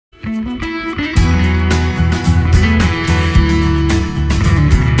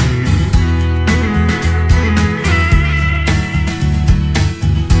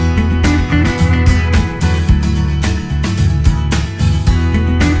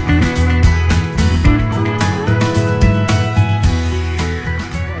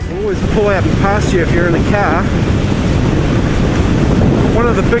pull out and pass you if you're in a car. One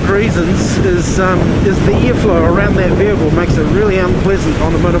of the big reasons is the airflow around that vehicle makes it really unpleasant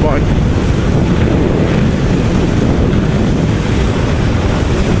on a motorbike.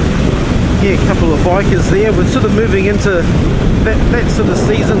 Yeah, a couple of bikers there. We're sort of moving into that sort of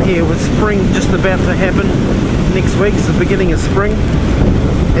season here with spring just about to happen. Next week's the beginning of spring,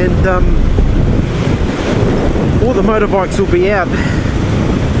 and all the motorbikes will be out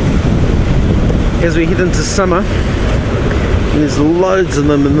as we head into summer. And there's loads of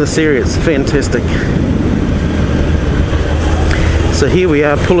them in this area. It's fantastic. So here we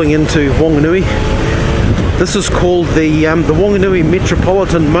are pulling into Wanganui. This is called the Wanganui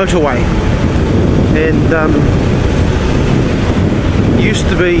Metropolitan Motorway, and used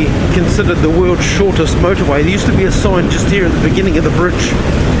to be considered the world's shortest motorway. There used to be a sign just here at the beginning of the bridge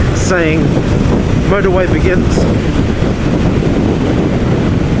saying motorway begins,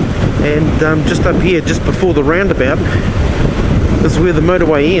 and just up here, just before the roundabout, is where the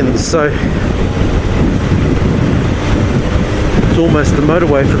motorway ends. So it's almost a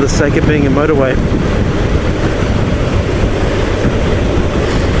motorway for the sake of being a motorway.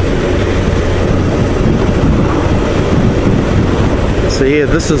 So yeah,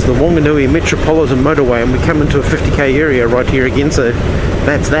 this is the Wanganui Metropolitan Motorway, and we come into a 50k area right here again, so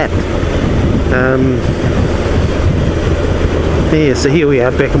that's that. Yeah, so here we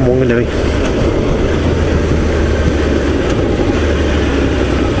are back in Wanganui.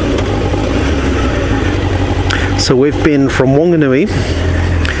 So we've been from Wanganui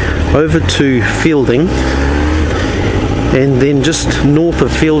over to Fielding, and then just north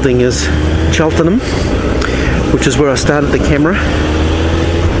of Fielding is Cheltenham, which is where I started the camera.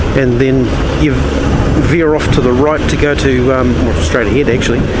 And then you veer off to the right to go to, well, straight ahead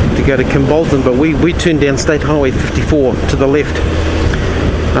actually, to go to Kimbolton, but we turned down State Highway 54 to the left,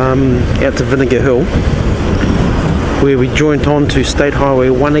 out to Vinegar Hill, where we joined on to State Highway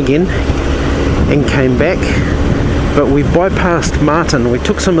 1 again and came back, but we bypassed Martin. We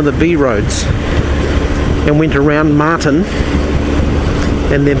took some of the B roads and went around Martin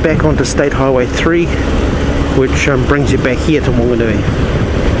and then back onto State Highway 3, which brings you back here to Wanganui.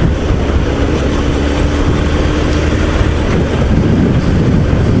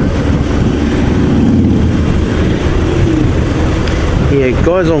 Yeah,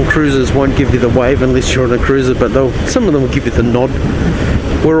 guys on cruisers won't give you the wave unless you're on a cruiser, but some of them will give you the nod.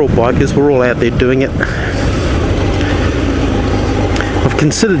 We're all bikers, we're all out there doing it. I've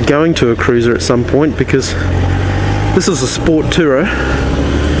considered going to a cruiser at some point because this is a sport tourer.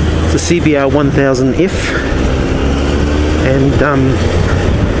 It's a CBR1000F, and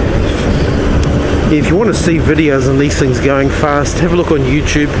if you want to see videos on these things going fast, have a look on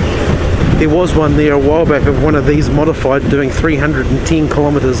YouTube. There was one there a while back of one of these modified doing 310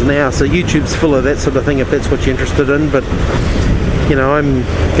 kilometers an hour, so YouTube's full of that sort of thing if that's what you're interested in. But you know, I'm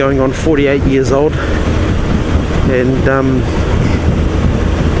going on 48 years old, and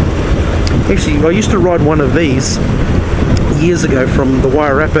actually I used to ride one of these years ago from the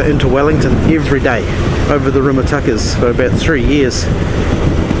Wairarapa into Wellington every day over the Rimutakas for about 3 years.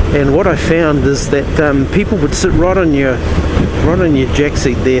 And what I found is that people would sit right on your jack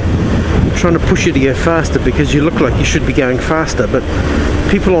seat there, trying to push you to go faster because you look like you should be going faster. But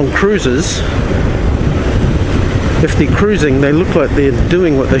people on cruises, if they're cruising, they look like they're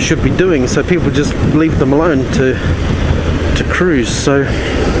doing what they should be doing, so people just leave them alone to cruise. So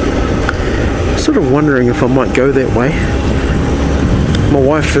I'm sort of wondering if I might go that way. My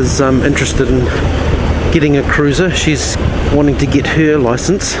wife is interested in getting a cruiser. She's wanting to get her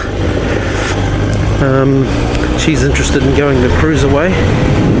license. She's interested in going the cruiser way,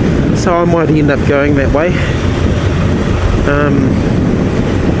 so I might end up going that way.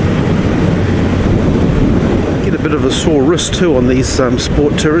 Get a bit of a sore wrist too on these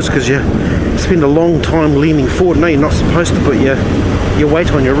sport tours because you spend a long time leaning forward. No, you're not supposed to put your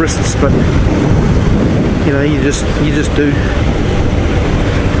weight on your wrists, but you know, you just do.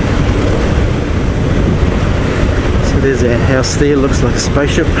 So there's our house there, looks like a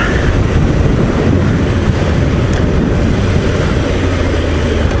spaceship.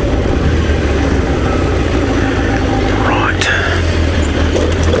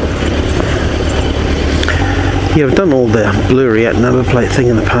 Yeah, I've done all the blurry out number plate thing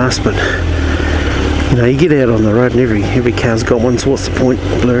in the past, but you know, you get out on the road and every car's got one, so what's the point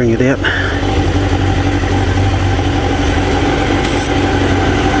blurring it out?